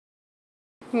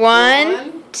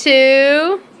1,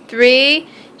 2, 3,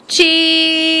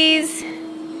 cheese.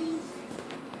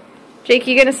 Jake,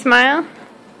 you gonna smile?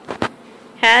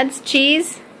 Hads,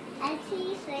 cheese? I'm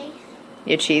cheesing.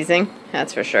 You're cheesing?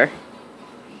 That's for sure.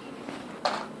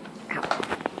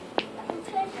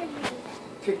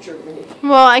 Picture of me.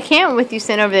 Well, I can't with you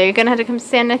sitting over there. You're gonna have to come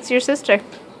stand next to your sister.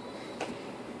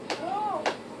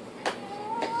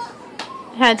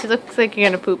 Hads, it looks like you're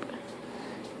gonna poop.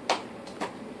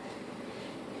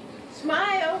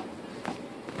 Smile.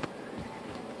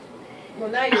 Well,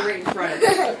 now you're right in front of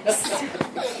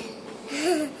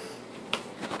me.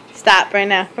 Stop right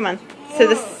now. Come on. To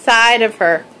the side of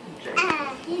her.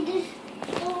 You just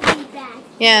hold me back.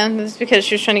 Yeah, that's because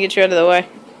she was trying to get you out of the way.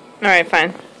 Alright,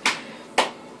 fine.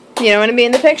 You don't want to be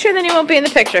in the picture? Then you won't be in the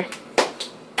picture.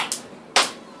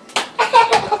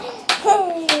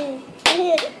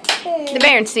 The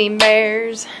Berenstein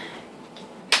Bears.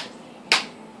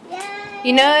 Yay.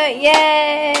 You know it?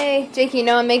 Yay! Jake, you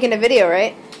know I'm making a video,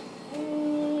 right?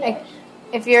 Like,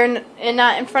 if you're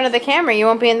not in front of the camera, you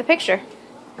won't be in the picture.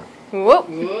 Whoop.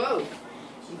 Whoa.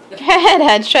 Go ahead,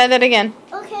 Hads. Try that again.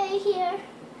 Okay, here.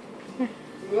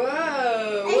 Whoa.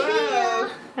 I Whoa.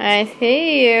 I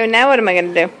see you. Now what am I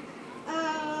going to do?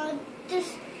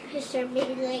 Just picture me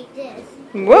like this.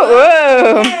 Whoa,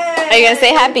 whoa. Are you going to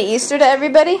say Happy Easter to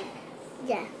everybody?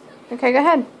 Yeah. Okay, go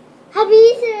ahead. Happy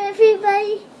Easter,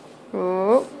 everybody.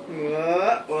 Whoa.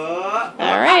 Whoa. Whoa.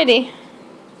 Alrighty.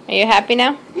 Are you happy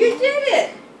now? You did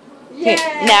it. Okay,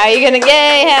 Yeah. now you're going to,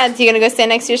 yay, Hads. You going to go stand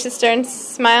next to your sister and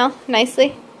smile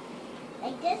nicely?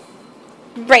 Like this.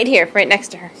 Right here, right next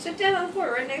to her. Sit down on the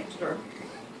floor right next to her.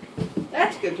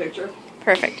 That's a good picture.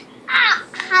 Perfect. Ah,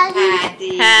 how do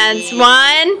you... Hands,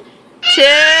 1, 2.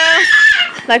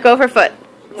 Let go of her foot.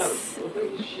 No.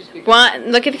 She's big.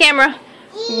 1. Look at the camera.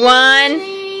 1,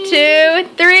 2,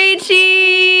 3.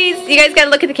 Cheese. You guys gotta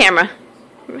look at the camera.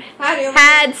 How do you...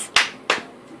 Hads.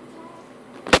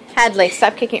 Hadley,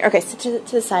 stop kicking. Okay, sit to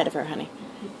the side of her, honey.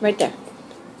 Right there.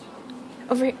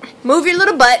 Over here. Move your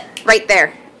little butt. Right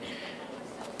there.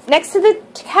 Next to the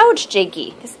couch,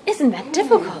 Jakey. This isn't that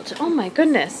difficult. Oh my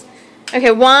goodness.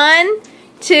 Okay, 1,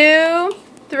 2,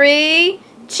 3.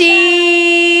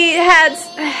 Cheese. Hads.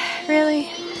 Really?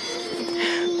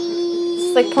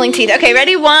 It's like pulling teeth. Okay,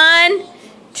 ready? 1,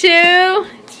 2,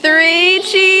 3.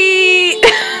 Cheese.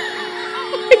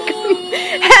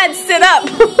 Hads, sit up.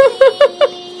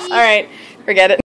 All right, forget it.